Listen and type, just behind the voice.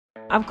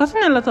I've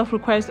gotten a lot of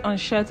requests on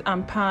shirts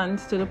and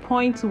pants to the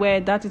point where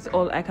that is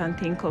all I can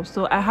think of,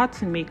 so I had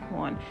to make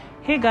one.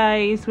 Hey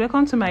guys,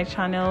 welcome to my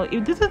channel.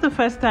 If this is the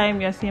first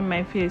time you're seeing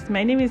my face,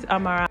 my name is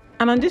Amara,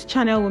 and on this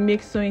channel we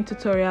make sewing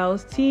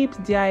tutorials, tips,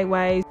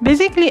 DIYs,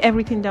 basically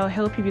everything that will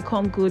help you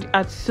become good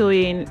at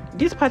sewing.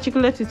 This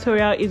particular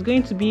tutorial is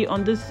going to be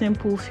on this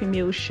simple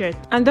female shirt,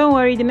 and don't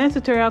worry, the next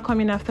tutorial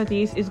coming after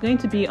this is going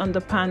to be on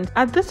the pants.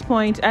 At this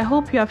point, I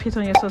hope you have hit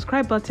on your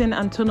subscribe button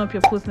and turn up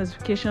your post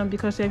notification,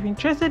 because if you're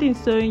interested in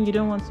sewing, you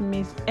don't want to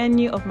miss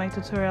any of my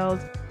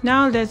tutorials.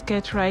 Now let's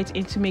get right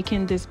into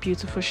making this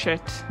beautiful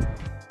shirt.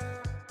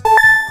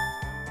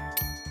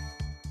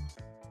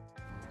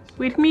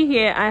 With me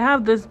here, I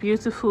have this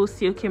beautiful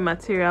silky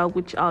material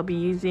which I'll be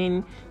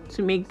using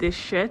to make this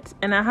shirt,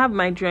 and I have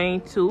my drawing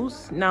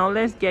tools. Now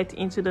let's get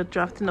into the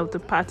drafting of the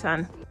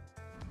pattern.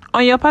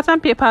 On your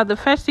pattern paper, the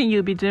first thing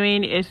you'll be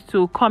doing is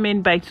to come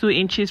in by 2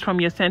 inches from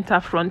your center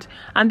front,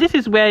 and this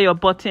is where your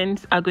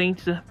buttons are going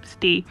to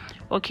stay.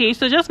 Okay,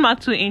 so just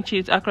mark 2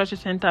 inches across your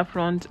center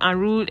front and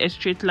rule a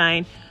straight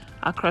line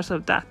across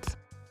of that.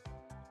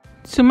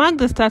 To mark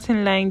the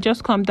starting line,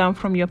 just come down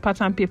from your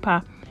pattern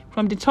paper,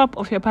 from the top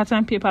of your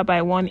pattern paper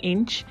by 1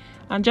 inch,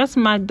 and just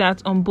mark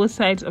that on both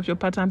sides of your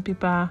pattern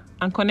paper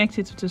and connect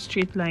it with a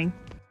straight line.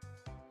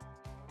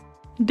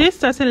 This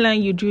starting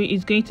line you drew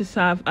is going to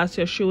serve as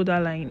your shoulder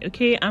line,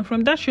 okay? And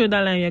from that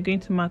shoulder line, you're going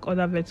to mark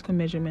other vertical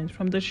measurements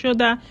from the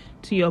shoulder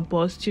to your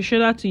bust, your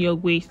shoulder to your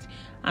waist,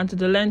 and to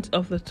the length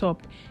of the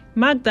top.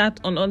 Mark that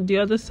on the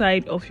other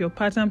side of your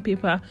pattern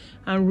paper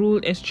and rule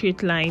a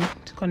straight line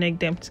to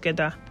connect them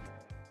together.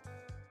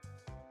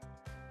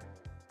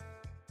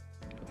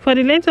 For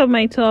the length of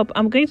my top,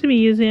 I'm going to be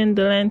using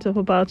the length of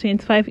about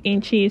 25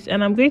 inches,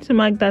 and I'm going to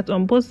mark that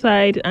on both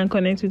sides and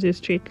connect with a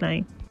straight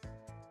line.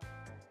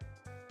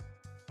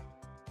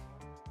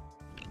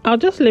 I'll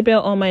just label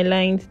all my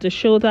lines: the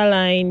shoulder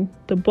line,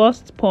 the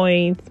bust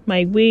point,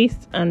 my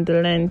waist, and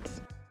the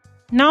length.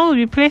 Now we'll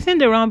be placing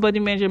the round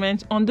body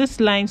measurements on this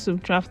line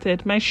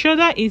subtracted. My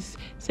shoulder is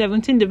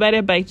 17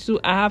 divided by 2,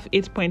 I have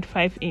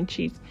 8.5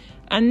 inches.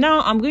 And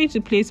now I'm going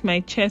to place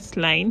my chest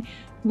line,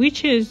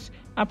 which is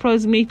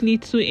approximately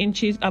 2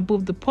 inches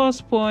above the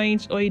bust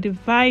point, or you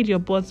divide your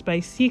bust by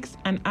 6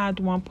 and add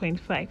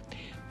 1.5.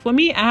 For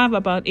me, I have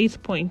about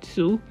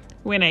 8.2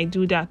 when I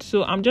do that,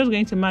 so I'm just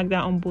going to mark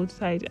that on both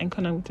sides and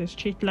connect with a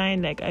straight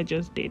line like I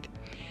just did.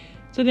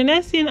 So the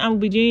next thing I'll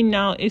be doing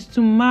now is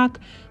to mark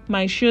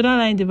my shoulder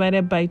line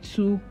divided by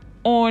 2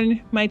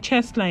 on my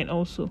chest line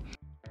also.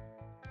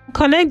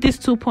 Connect these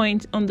 2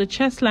 points on the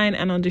chest line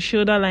and on the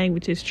shoulder line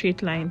with a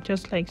straight line,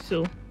 just like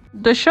so.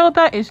 The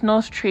shoulder is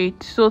not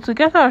straight, so to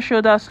get our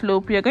shoulder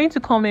slope, we are going to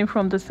come in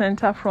from the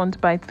center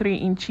front by 3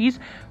 inches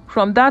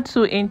from that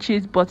 2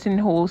 inches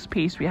buttonhole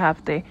space we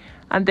have there,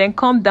 and then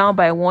come down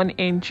by 1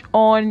 inch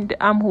on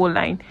the armhole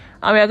line,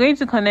 and we are going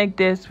to connect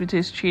this with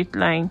a straight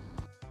line.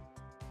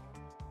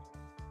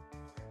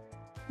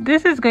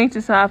 This is going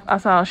to serve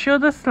as our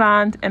shoulder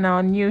slant and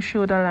our new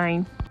shoulder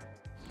line.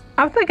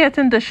 After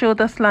getting the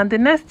shoulder slant, the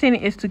next thing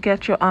is to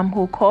get your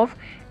armhole curve,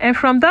 and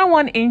from that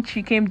 1 inch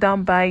you came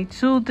down by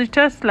 2, the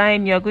chest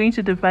line, you're going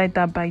to divide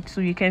that by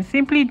 2. You can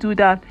simply do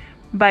that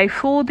by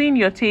folding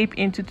your tape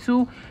into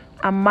 2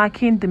 and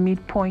marking the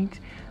midpoint.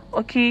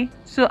 Okay,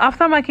 so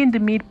after marking the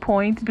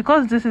midpoint,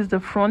 because this is the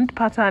front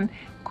pattern,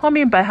 come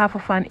in by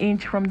 1/2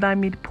 inch from that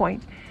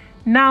midpoint.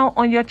 Now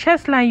on your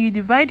chest line, you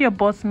divide your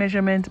bust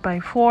measurement by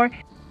 4.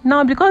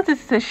 Now, because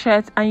this is a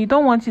shirt and you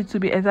don't want it to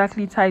be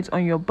exactly tight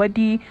on your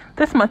body,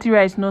 this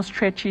material is not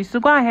stretchy, so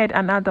go ahead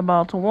and add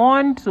about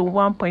 1 to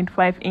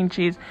 1.5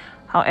 inches,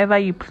 however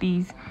you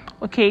please.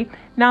 Okay,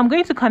 now I'm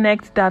going to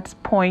connect that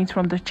point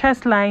from the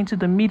chest line to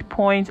the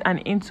midpoint and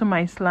into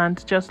my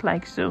slant, just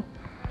like so.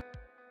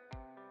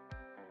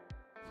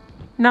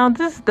 Now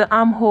this is the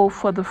armhole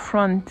for the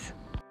front.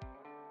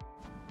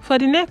 For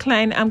the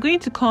neckline, I'm going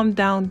to come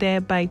down there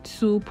by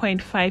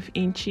 2.5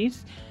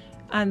 inches.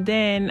 And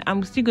then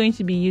I'm still going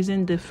to be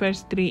using the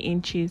first 3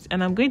 inches,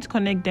 and I'm going to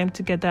connect them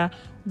together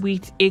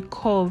with a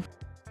curve.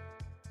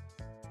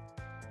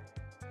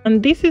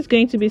 And this is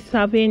going to be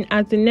serving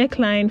as the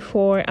neckline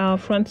for our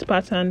front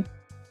pattern.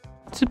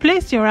 To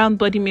place your round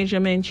body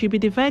measurement, you'll be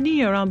dividing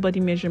your round body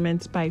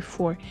measurements by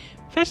 4.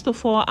 First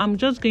of all, I'm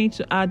just going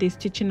to add a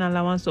stitching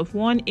allowance of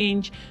 1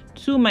 inch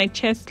to my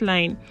chest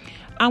line.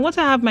 And what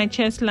I have my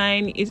chest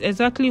line is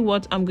exactly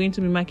what I'm going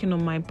to be marking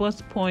on my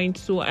bust point,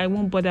 so I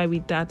won't bother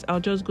with that. I'll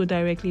just go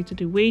directly to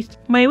the waist.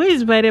 My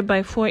waist divided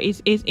by 4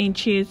 is 8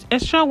 inches.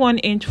 Extra 1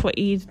 inch for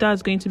it,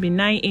 that's going to be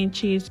 9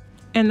 inches,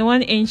 and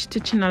 1 inch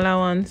stitching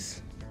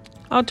allowance.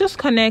 I'll just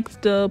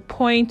connect the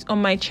point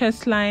on my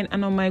chest line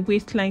and on my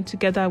waistline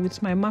together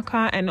with my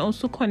marker, and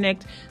also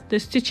connect the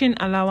stitching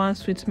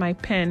allowance with my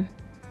pen.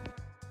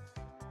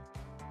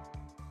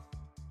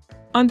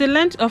 On the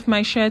length of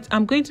my shirt,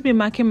 I'm going to be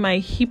marking my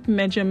hip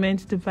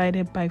measurement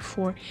divided by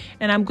 4,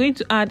 and I'm going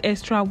to add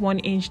extra 1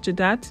 inch to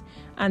that,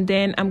 and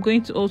then I'm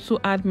going to also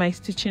add my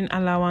stitching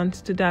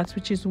allowance to that,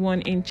 which is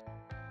 1 inch.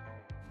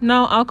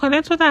 Now I'll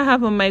connect what I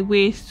have on my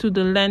waist to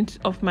the length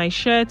of my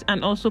shirt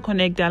and also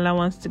connect the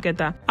allowance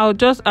together. I'll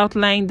just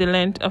outline the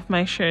length of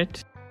my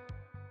shirt.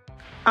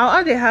 I'll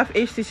add a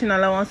half-inch stitching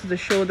allowance to the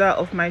shoulder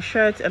of my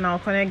shirt and I'll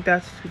connect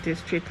that with a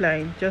straight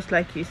line, just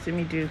like you see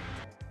me do.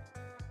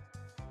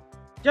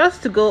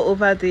 Just to go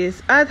over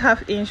this, add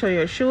half-inch on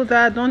your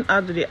shoulder, don't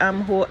add to the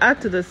armhole,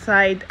 add to the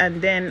side,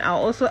 and then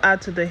I'll also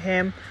add to the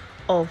hem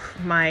of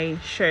my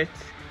shirt.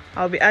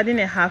 I'll be adding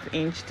a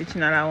half-inch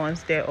stitching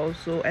allowance there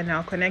also, and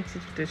I'll connect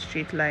it with a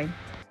straight line.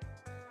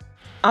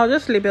 I'll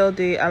just label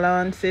the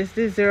allowances.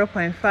 This is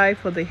 0.5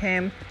 for the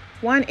hem,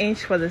 1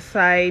 inch for the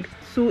side,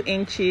 2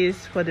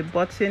 inches for the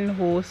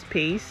buttonhole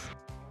space,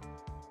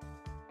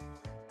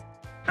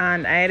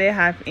 and I added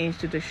half inch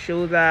to the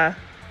shoulder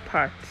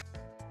part.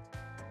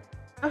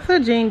 After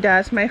doing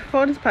that, my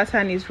front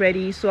pattern is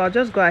ready, so I'll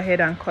just go ahead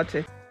and cut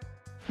it.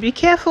 Be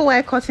careful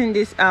while cutting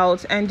this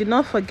out, and do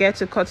not forget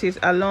to cut it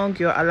along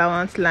your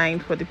allowance line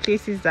for the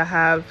places that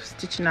have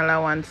stitching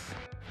allowance.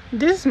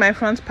 This is my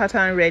front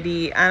pattern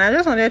ready, and I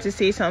just wanted to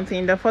say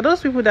something that for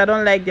those people that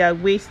don't like their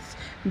waists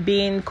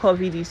being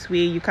curvy this way,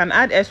 you can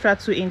add extra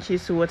 2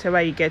 inches to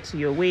whatever you get to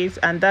your waist,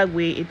 and that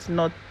way it's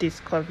not this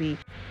curvy.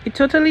 It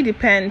totally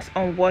depends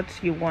on what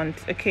you want.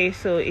 Okay,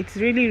 so it's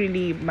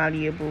really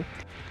malleable.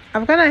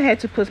 I've gone ahead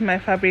to put my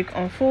fabric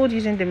on fold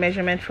using the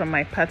measurement from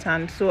my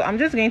pattern, so I'm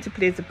just going to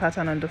place the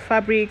pattern on the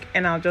fabric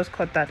and I'll just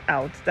cut that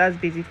out. That's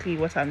basically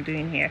what I'm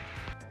doing here.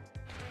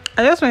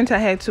 I just went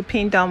ahead to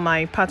pin down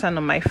my pattern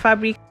on my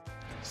fabric,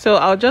 so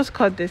I'll just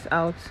cut this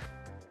out.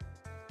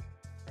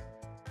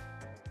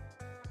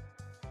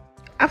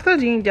 After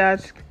doing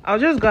that, I'll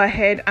just go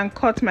ahead and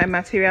cut my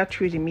material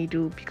through the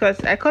middle, because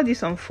I cut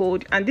this on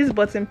fold and this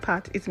bottom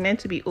part is meant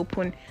to be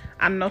open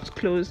and not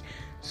closed,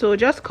 so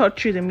just cut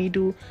through the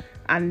middle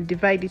and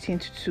divide it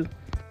into two.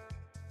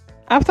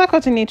 After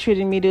cutting it through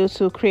the middle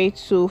to create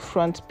 2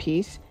 front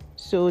pieces,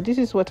 so this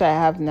is what I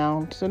have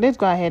now. So let's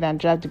go ahead and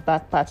drag the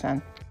back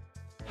pattern.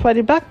 For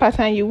the back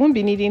pattern, you won't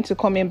be needing to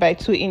come in by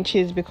 2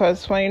 inches,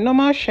 because for a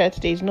normal shirt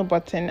there is no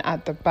button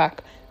at the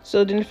back.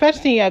 So the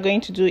first thing you are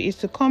going to do is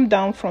to come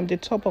down from the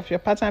top of your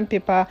pattern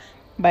paper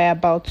by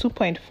about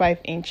 2.5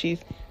 inches.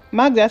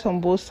 Mark that on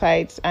both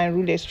sides and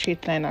rule a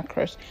straight line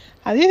across.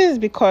 And this is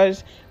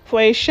because for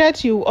a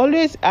shirt you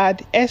always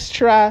add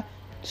extra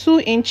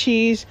 2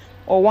 inches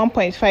or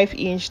 1.5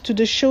 inch to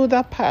the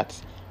shoulder part,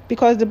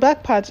 because the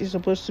back part is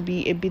supposed to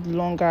be a bit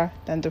longer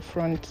than the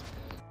front.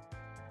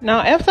 Now,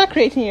 after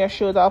creating your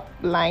shoulder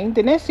line,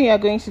 the next thing you are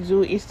going to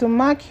do is to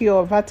mark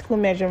your vertical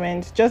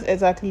measurements just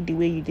exactly the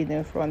way you did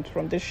in front,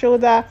 from the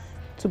shoulder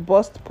to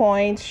bust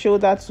point,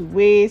 shoulder to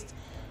waist,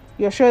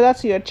 your shoulder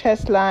to your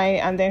chest line,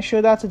 and then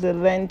shoulder to the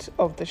length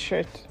of the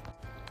shirt.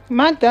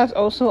 Mark that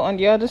also on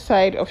the other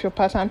side of your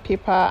pattern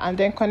paper and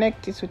then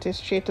connect it with a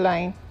straight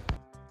line.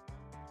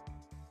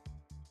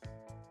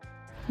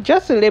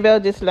 Just to label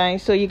this line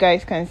so you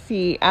guys can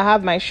see, I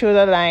have my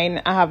shoulder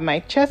line, I have my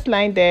chest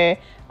line there,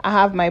 I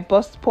have my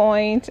bust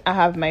point, I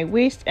have my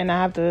waist, and I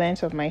have the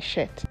length of my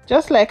shirt.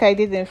 Just like I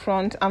did in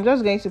front, I'm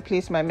just going to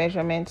place my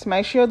measurements.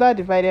 My shoulder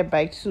divided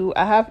by 2,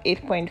 I have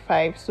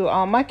 8.5, so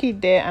I'll mark it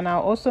there, and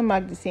I'll also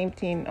mark the same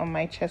thing on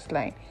my chest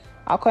line.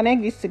 I'll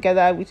connect this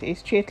together with a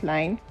straight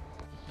line.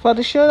 For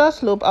the shoulder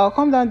slope, I'll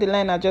come down the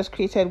line I just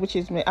created, which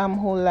is my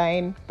armhole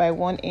line, by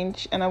 1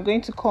 inch, and I'm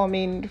going to come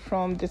in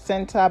from the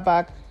center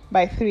back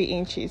by 3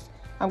 inches.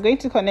 I'm going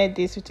to connect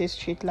this with a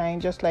straight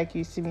line, just like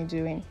you see me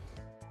doing.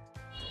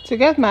 To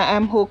get my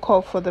armhole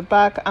curve for the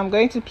back, I'm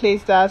going to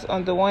place that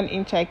on the 1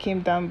 inch I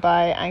came down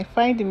by and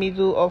find the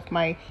middle of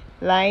my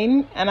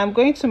line, and I'm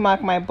going to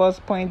mark my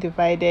bust point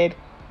divided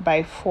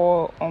by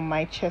 4 on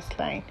my chest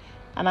line,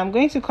 and I'm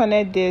going to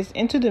connect this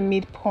into the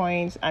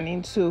midpoint and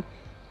into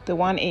the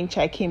 1 inch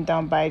I came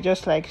down by,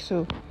 just like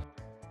so.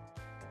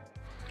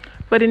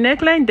 For the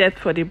neckline depth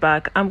for the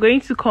back, I'm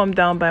going to come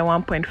down by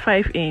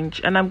 1.5 inch,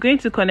 and I'm going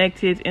to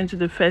connect it into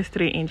the first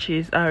 3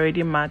 inches I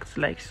already marked,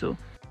 like so.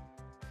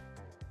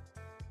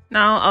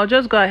 Now I'll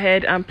just go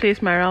ahead and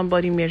place my round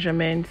body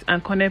measurements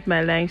and connect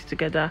my lines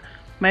together.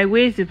 My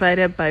waist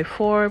divided by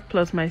 4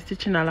 plus my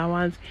stitching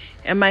allowance,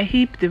 and my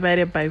hip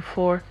divided by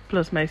 4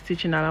 plus my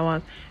stitching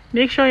allowance.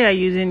 Make sure you're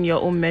using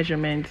your own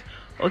measurements.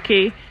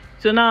 Okay,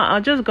 so now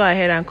I'll just go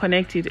ahead and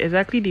connect it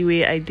exactly the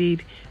way I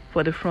did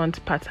for the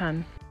front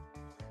pattern.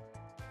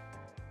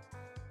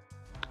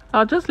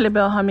 I'll just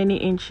label how many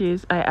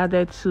inches I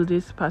added to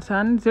this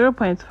pattern.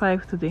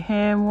 0.5 to the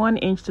hem, 1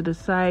 inch to the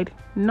side,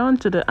 none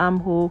to the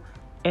armhole,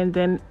 and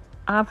then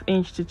 ½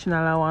 inch stitching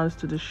allowance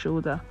to the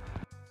shoulder.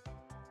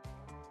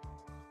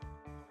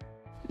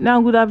 Now I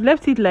would have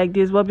left it like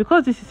this, but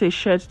because this is a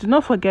shirt, do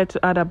not forget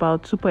to add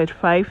about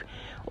 2.5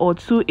 or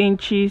 2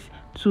 inches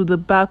to the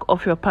back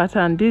of your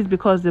pattern. This is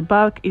because the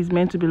back is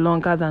meant to be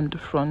longer than the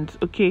front.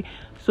 Okay,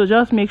 so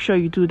just make sure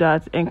you do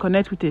that and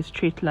connect with a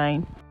straight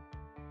line.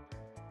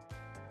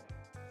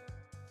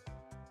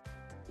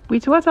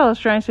 With what I was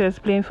trying to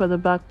explain for the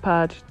back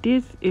part,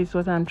 this is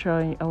what I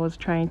was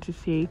trying to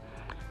say.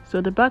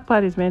 So the back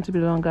part is meant to be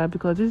longer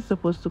because this is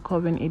supposed to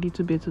come in a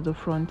little bit to the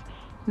front.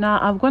 Now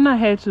I've gone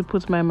ahead to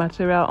put my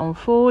material on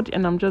fold,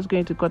 and I'm just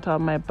going to cut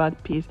out my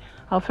back piece.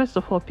 I'll first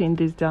of all pin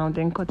this down,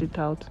 then cut it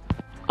out.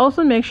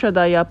 Also make sure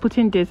that you are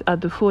putting this at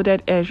the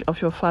folded edge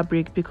of your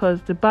fabric,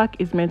 because the back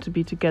is meant to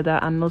be together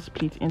and not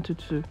split into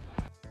two.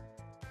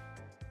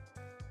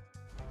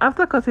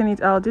 After cutting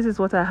it out, this is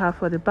what I have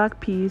for the back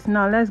piece.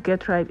 Now let's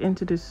get right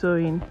into the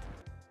sewing.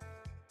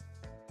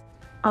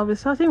 I'll be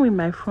starting with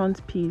my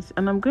front piece,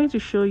 and I'm going to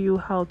show you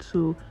how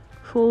to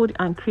fold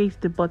and create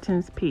the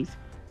button space.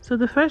 So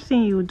the first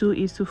thing you do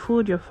is to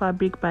fold your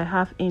fabric by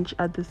 1/2 inch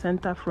at the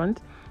center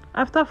front.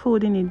 After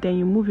folding it, then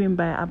you move in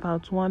by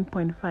about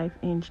 1.5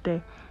 inch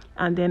there,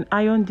 and then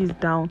iron this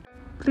down.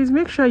 Please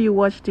make sure you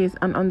watch this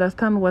and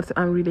understand what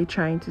I'm really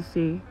trying to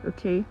say,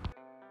 okay?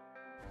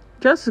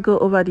 Just to go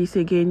over this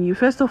again, you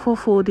first of all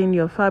fold in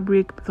your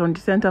fabric from the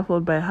center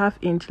fold by 1/2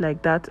 inch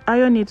like that,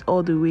 iron it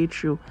all the way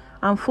through,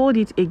 and fold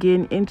it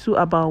again into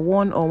about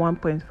 1 or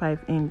 1.5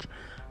 inch.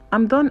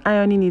 I'm done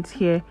ironing it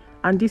here,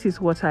 and this is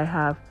what I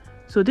have.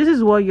 So this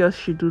is what yours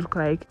should look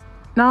like.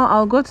 Now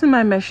I'll go to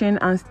my machine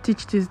and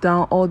stitch this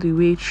down all the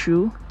way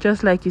through,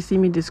 just like you see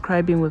me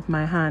describing with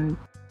my hand.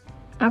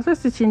 After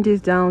stitching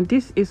this down,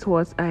 this is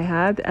what I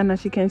had, and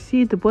as you can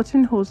see, the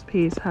buttonhole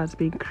space has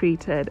been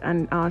created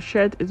and our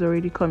shirt is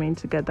already coming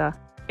together.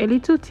 A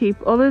little tip,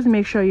 always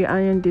make sure you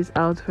iron this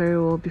out very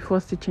well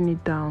before stitching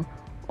it down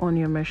on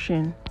your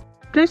machine.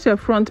 Place your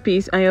front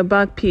piece and your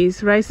back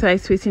piece right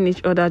sides facing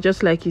each other,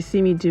 just like you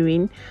see me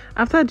doing.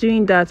 After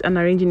doing that and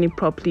arranging it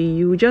properly,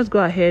 you will just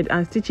go ahead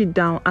and stitch it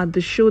down at the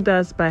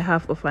shoulders by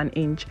 1/2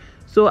 inch.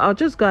 So I'll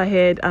just go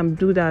ahead and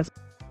do that.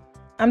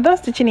 I'm done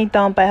stitching it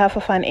down by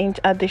 1/2 inch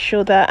at the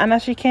shoulder, and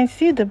as you can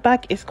see, the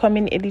back is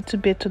coming a little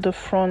bit to the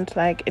front,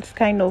 like it's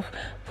kind of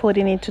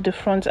folding into the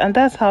front, and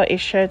that's how a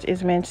shirt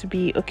is meant to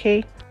be,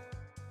 okay?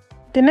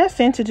 The next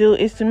thing to do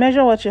is to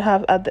measure what you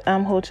have at the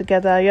armhole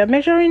together. You're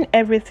measuring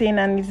everything,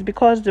 and it's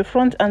because the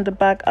front and the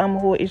back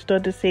armhole is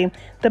not the same.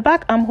 The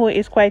back armhole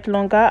is quite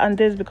longer, and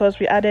this is because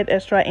we added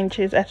extra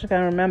inches, as you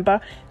can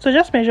remember. So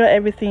just measure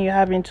everything you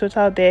have in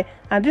total there,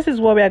 and this is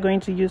what we are going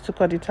to use to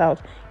cut it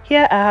out.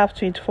 Here I have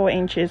 24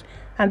 inches,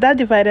 and that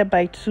divided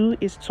by 2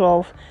 is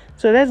 12.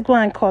 So let's go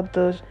and cut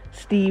the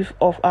sleeve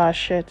of our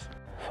shirt.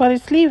 For the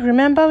sleeve,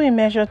 remember we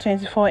measured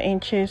 24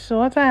 inches, so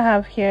what I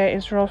have here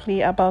is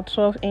roughly about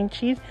 12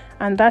 inches,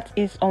 and that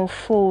is on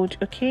fold,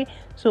 okay?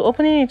 So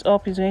opening it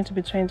up is going to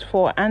be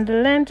 24, and the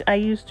length I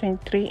used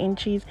 23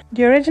 inches.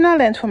 The original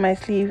length for my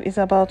sleeve is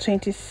about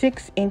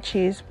 26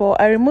 inches, but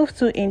I removed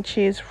 2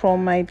 inches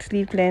from my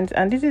sleeve length,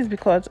 and this is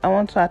because I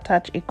want to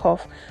attach a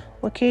cuff.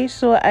 Okay,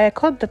 so I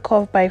cut the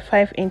cuff by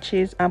 5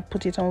 inches and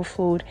put it on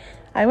fold.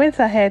 I went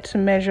ahead to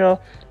measure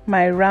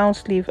my round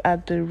sleeve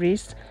at the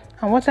wrist,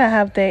 and what I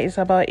have there is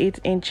about 8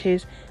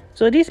 inches.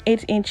 So these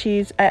 8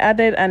 inches, I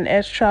added an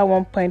extra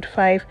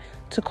 1.5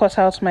 to cut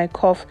out my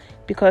cuff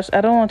because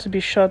I don't want to be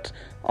short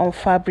on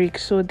fabric.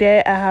 So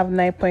there I have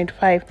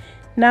 9.5.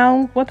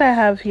 Now what I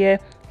have here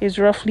is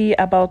roughly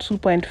about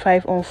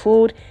 2.5 on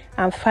fold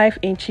and 5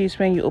 inches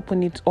when you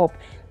open it up.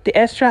 The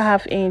extra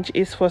 1/2 inch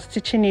is for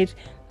stitching it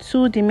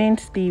to the main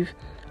sleeve.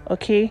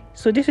 Okay,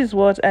 so this is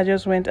what I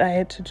just went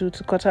ahead to do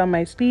to cut out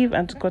my sleeve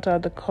and to cut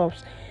out the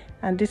cuffs,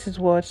 and this is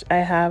what I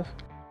have.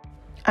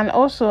 And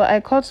also I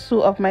cut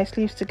 2 of my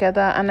sleeves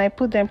together, and I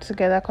put them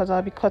together because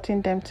I'll be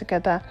cutting them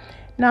together.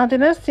 Now the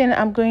next thing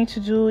I'm going to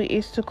do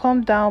is to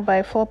come down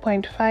by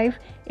 4.5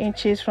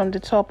 inches from the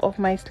top of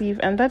my sleeve,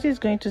 and that is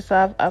going to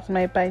serve as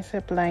my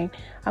bicep line.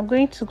 I'm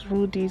going to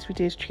rule this with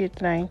a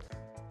straight line.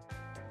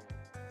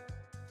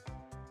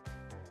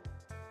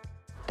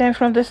 Then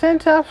from the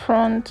center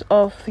front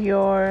of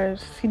your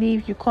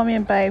sleeve, you come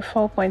in by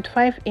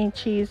 4.5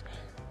 inches,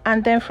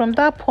 and then from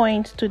that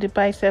point to the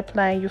bicep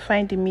line, you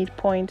find the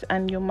midpoint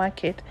and you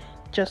mark it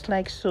just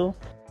like so.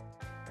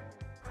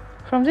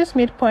 From this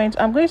midpoint,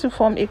 I'm going to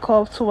form a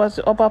curve towards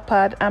the upper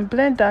part and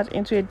blend that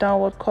into a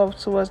downward curve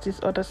towards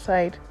this other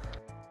side.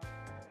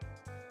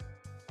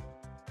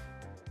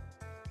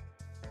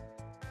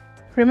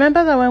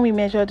 Remember that when we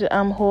measured the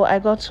armhole, I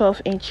got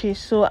 12 inches,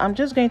 so I'm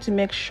just going to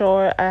make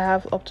sure I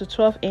have up to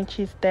 12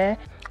 inches there.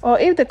 Or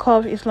if the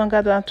curve is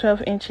longer than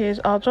 12 inches,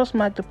 I'll just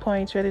mark the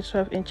point where the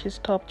 12 inches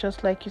stop,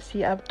 just like you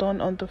see I've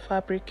done on the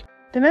fabric.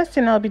 The next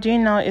thing I'll be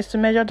doing now is to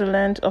measure the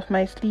length of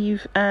my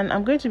sleeve, and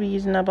I'm going to be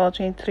using about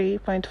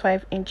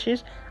 23.5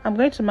 inches. I'm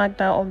going to mark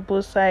down on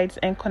both sides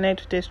and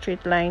connect with a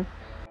straight line.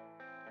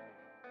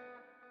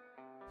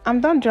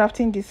 I'm done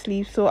drafting the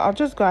sleeve, so I'll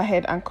just go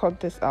ahead and cut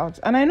this out.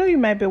 And I know you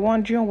might be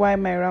wondering why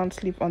my round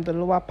sleeve on the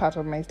lower part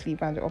of my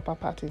sleeve and the upper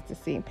part is the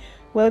same.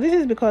 Well, this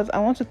is because I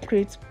want to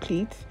create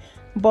pleats,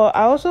 but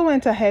I also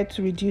went ahead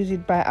to reduce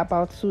it by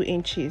about 2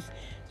 inches.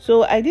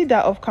 So I did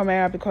that off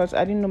camera because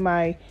I didn't know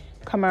my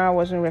camera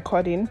wasn't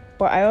recording,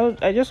 but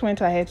I just went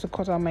ahead to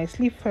cut out my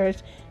sleeve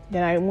first,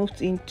 then I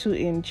moved in 2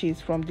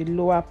 inches from the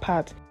lower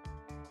part.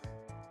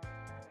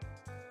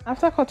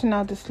 After cutting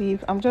out the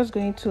sleeve, I'm just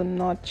going to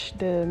notch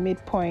the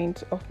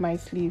midpoint of my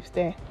sleeves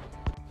there.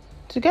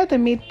 To get the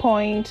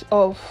midpoint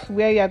of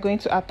where you are going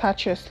to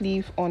attach your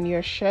sleeve on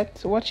your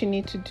shirt, what you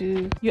need to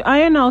do, you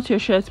iron out your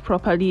shirt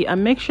properly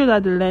and make sure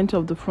that the length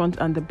of the front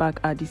and the back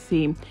are the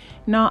same.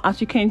 Now, as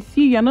you can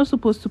see, you're not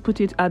supposed to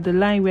put it at the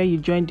line where you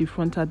join the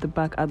front at the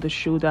back at the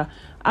shoulder.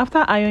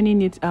 After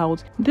ironing it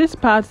out, this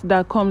part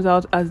that comes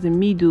out as the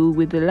middle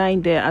with the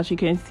line there, as you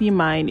can see,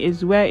 mine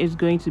is where it's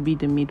going to be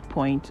the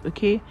midpoint,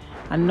 okay,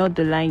 and not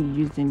the line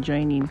you used in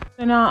joining.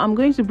 So now I'm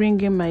going to bring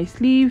in my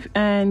sleeve,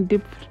 and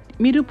the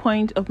middle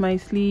point of my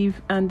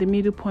sleeve and the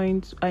middle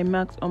point I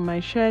marked on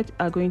my shirt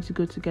are going to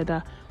go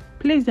together.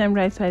 Place them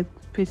right side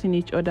facing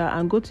each other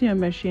and go to your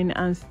machine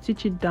and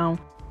stitch it down.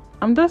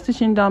 I'm just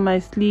stitching down my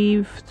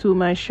sleeve to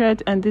my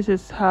shirt, and this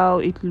is how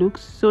it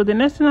looks. So the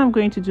next thing I'm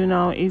going to do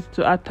now is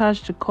to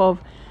attach the cuff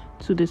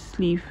to the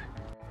sleeve.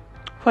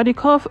 For the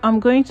cuff, I'm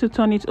going to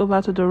turn it over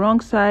to the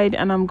wrong side,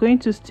 and I'm going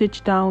to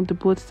stitch down the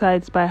both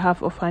sides by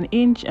 1/2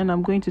 inch, and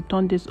I'm going to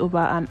turn this over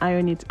and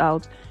iron it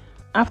out.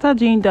 After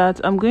doing that,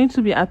 I'm going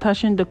to be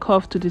attaching the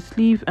cuff to the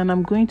sleeve, and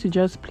I'm going to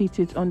just pleat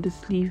it on the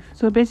sleeve.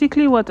 So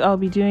basically what I'll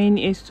be doing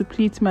is to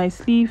pleat my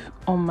sleeve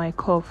on my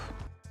cuff.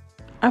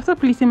 After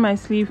pleating my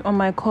sleeve on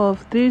my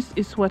cuff, this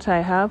is what I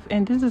have,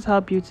 and this is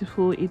how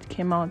beautiful it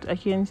came out.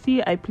 As you can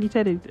see, I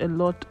pleated it a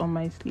lot on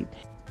my sleeve.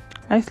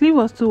 My sleeve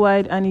was too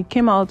wide and it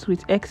came out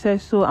with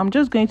excess, so I'm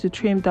just going to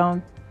trim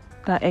down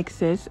that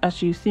excess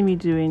as you see me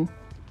doing.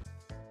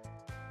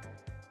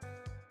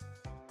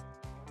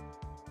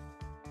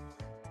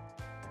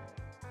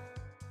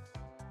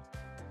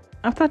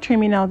 After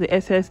trimming out the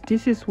excess,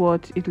 this is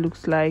what it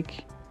looks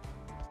like.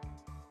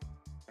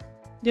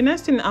 The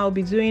next thing I'll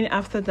be doing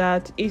after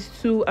that is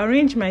to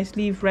arrange my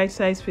sleeve right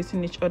sides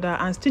facing each other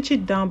and stitch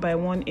it down by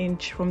 1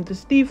 inch from the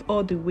sleeve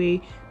all the way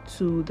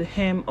to the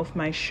hem of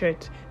my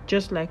shirt,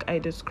 just like I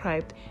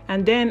described,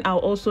 and then I'll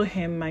also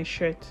hem my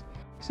shirt.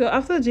 So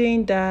after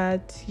doing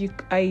that,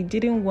 I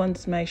didn't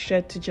want my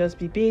shirt to just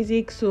be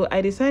basic, so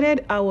I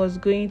decided I was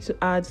going to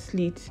add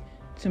slits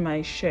to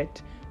my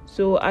shirt.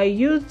 So I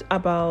used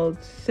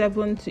about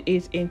 7 to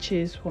 8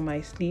 inches for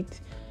my slit,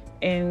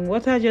 and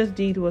what I just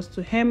did was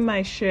to hem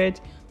my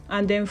shirt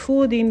and then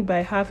fold in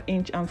by 1/2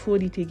 inch and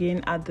fold it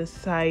again at the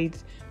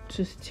sides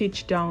to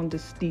stitch down the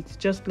slit,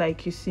 just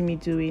like you see me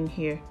doing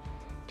here,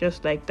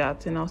 just like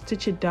that. And I'll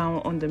stitch it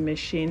down on the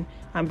machine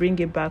and bring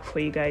it back for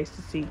you guys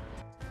to see.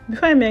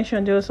 Before I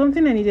mentioned, there was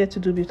something I needed to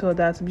do before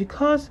that,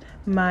 because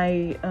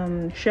my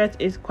shirt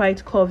is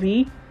quite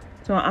curvy.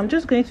 So I'm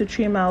just going to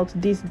trim out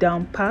this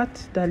down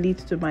part that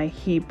leads to my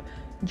hip,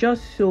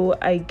 just so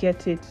I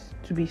get it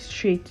to be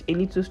straight, a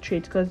little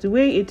straight, because the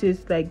way it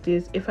is like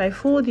this, if I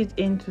fold it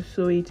in to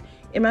sew it,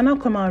 it might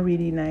not come out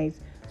really nice.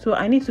 So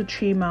I need to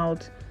trim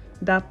out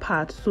that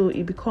part so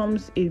it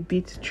becomes a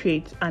bit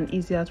straight and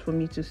easier for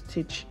me to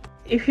stitch.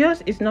 If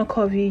yours is not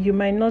curvy, you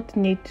might not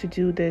need to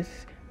do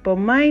this, but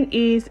mine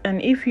is,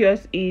 and if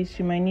yours is,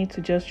 you might need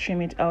to just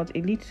trim it out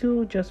a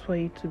little just for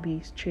it to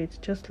be straight,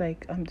 just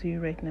like I'm doing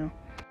right now.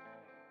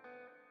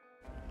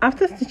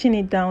 After stitching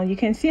it down, you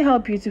can see how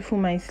beautiful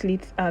my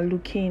slits are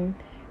looking.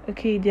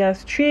 Okay, they are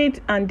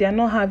straight and they are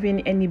not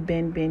having any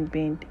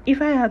bend.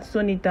 If I had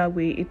sewn it that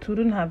way, it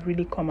wouldn't have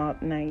really come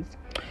out nice.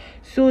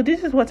 So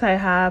this is what I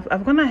have.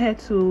 I've gone ahead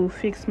to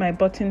fix my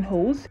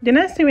buttonholes. The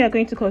next thing we are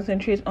going to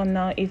concentrate on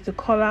now is the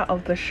collar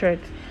of the shirt.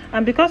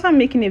 And because I'm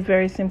making a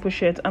very simple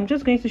shirt, I'm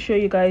just going to show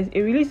you guys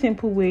a really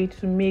simple way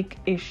to make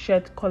a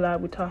shirt collar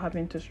without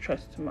having to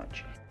stress too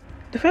much.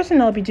 The first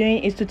thing I'll be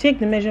doing is to take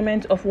the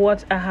measurement of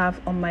what I have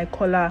on my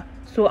collar.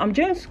 So I'm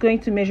just going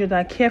to measure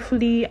that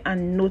carefully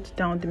and note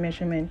down the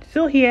measurement.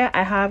 So here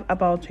I have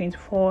about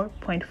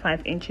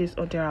 24.5 inches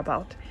or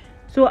thereabout.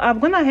 So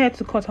I've gone ahead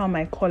to cut out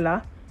my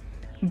collar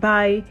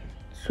by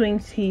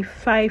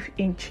 25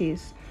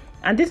 inches.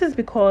 And this is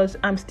because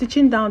I'm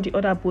stitching down the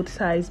other both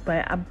sides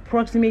by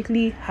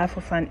approximately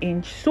 1/2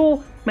 inch.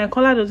 So my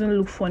collar doesn't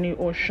look funny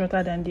or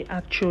shorter than the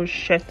actual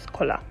shirt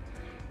collar.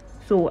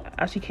 So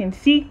as you can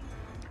see,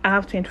 I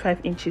have 25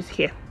 inches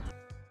here.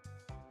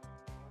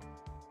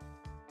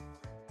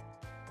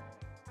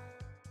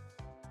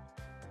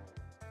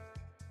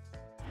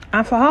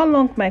 And for how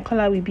long my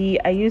collar will be,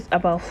 I used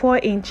about 4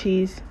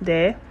 inches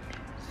there.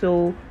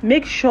 So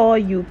make sure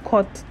you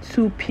cut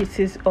 2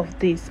 pieces of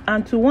this,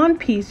 and to one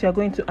piece you are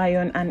going to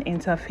iron and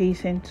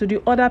interfacing, to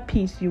the other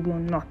piece you will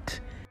not.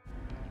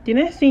 The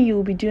next thing you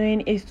will be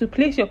doing is to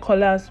place your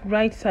collars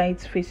right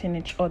sides facing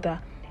each other.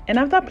 And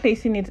after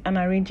placing it and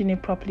arranging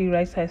it properly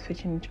right sides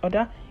facing each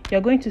other,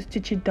 you're going to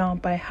stitch it down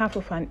by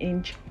 1/2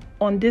 inch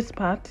on this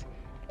part,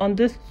 on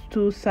these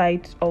 2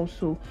 sides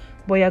also,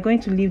 but you're going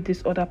to leave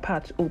this other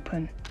part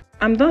open.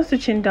 I'm done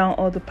stitching down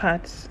all the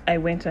parts I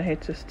went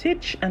ahead to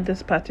stitch, and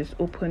this part is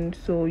open,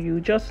 so you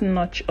just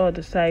notch all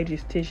the sides you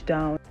stitch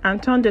down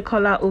and turn the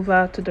collar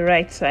over to the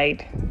right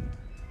side.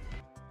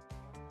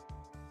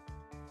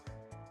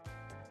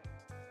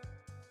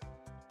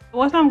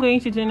 What I'm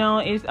going to do now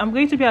is I'm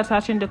going to be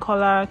attaching the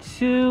collar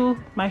to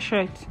my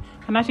shirt,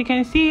 and as you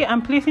can see,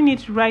 I'm placing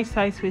it right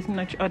sides facing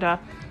each other.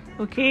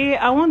 Okay,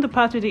 I want the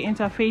part with the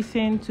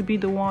interfacing to be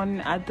the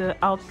one at the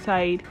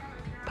outside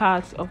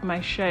parts of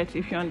my shirt,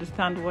 if you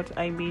understand what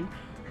I mean.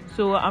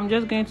 So I'm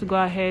just going to go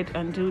ahead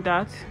and do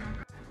that.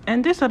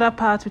 And this other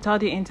part without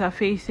the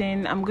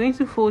interfacing, I'm going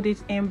to fold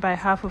it in by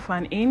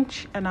 1/2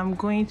 inch, and I'm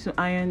going to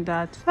iron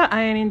that. So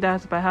ironing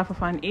that by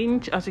 1/2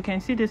 inch, as you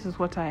can see, this is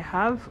what I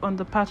have on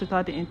the part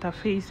without the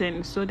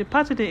interfacing. So the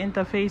part with the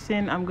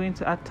interfacing, I'm going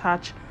to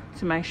attach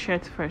to my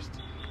shirt first.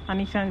 And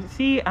you can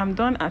see I'm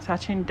done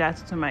attaching that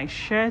to my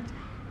shirt,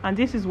 and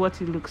this is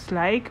what it looks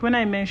like. When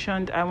I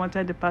mentioned I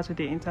wanted the part with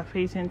the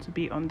interfacing to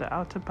be on the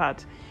outer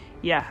part,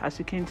 yeah, as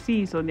you can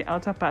see, it's on the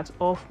outer part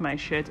of my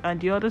shirt, and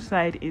the other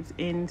side is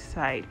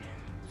inside.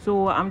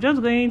 So I'm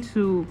just going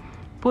to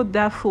put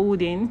that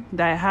folding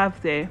that I have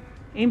there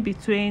in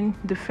between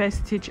the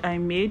first stitch I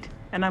made,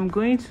 and I'm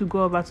going to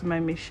go over to my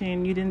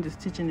machine using the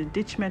stitch in the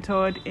ditch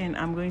method, and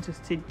I'm going to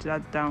stitch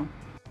that down.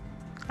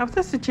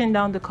 After stitching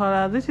down the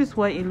collar, this is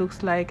what it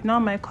looks like. Now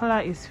my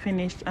collar is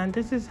finished, and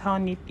this is how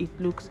neat it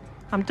looks.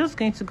 I'm just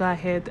going to go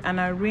ahead and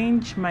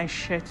arrange my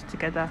shirt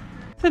together.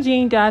 After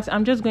doing that,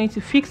 I'm just going to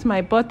fix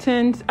my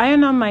buttons,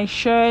 iron on my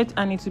shirt,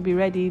 and it will be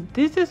ready.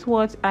 This is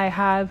what I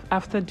have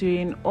after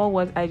doing all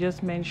what I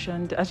just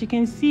mentioned. As you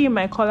can see,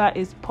 my collar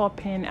is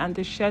popping and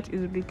the shirt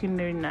is looking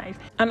very nice.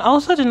 And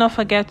also do not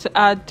forget to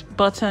add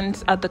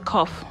buttons at the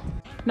cuff.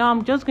 Now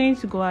I'm just going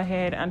to go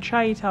ahead and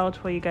try it out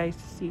for you guys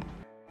to see.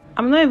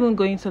 I'm not even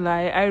going to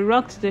lie, I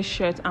rocked this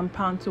shirt and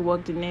pants to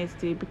work the next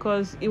day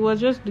because it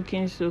was just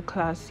looking so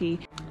classy,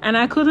 and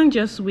I couldn't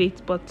just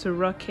wait but to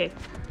rock it.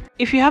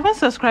 If you haven't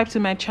subscribed to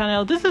my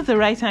channel, this is the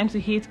right time to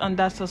hit on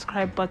that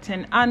subscribe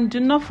button, and do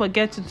not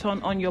forget to turn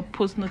on your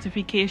post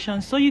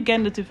notifications so you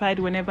get notified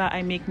whenever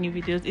I make new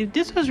videos. If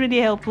this was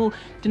really helpful,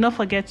 do not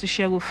forget to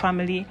share with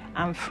family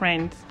and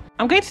friends.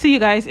 I'm going to see you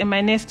guys in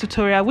my next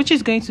tutorial, which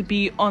is going to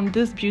be on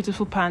this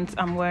beautiful pants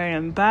I'm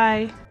wearing.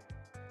 Bye.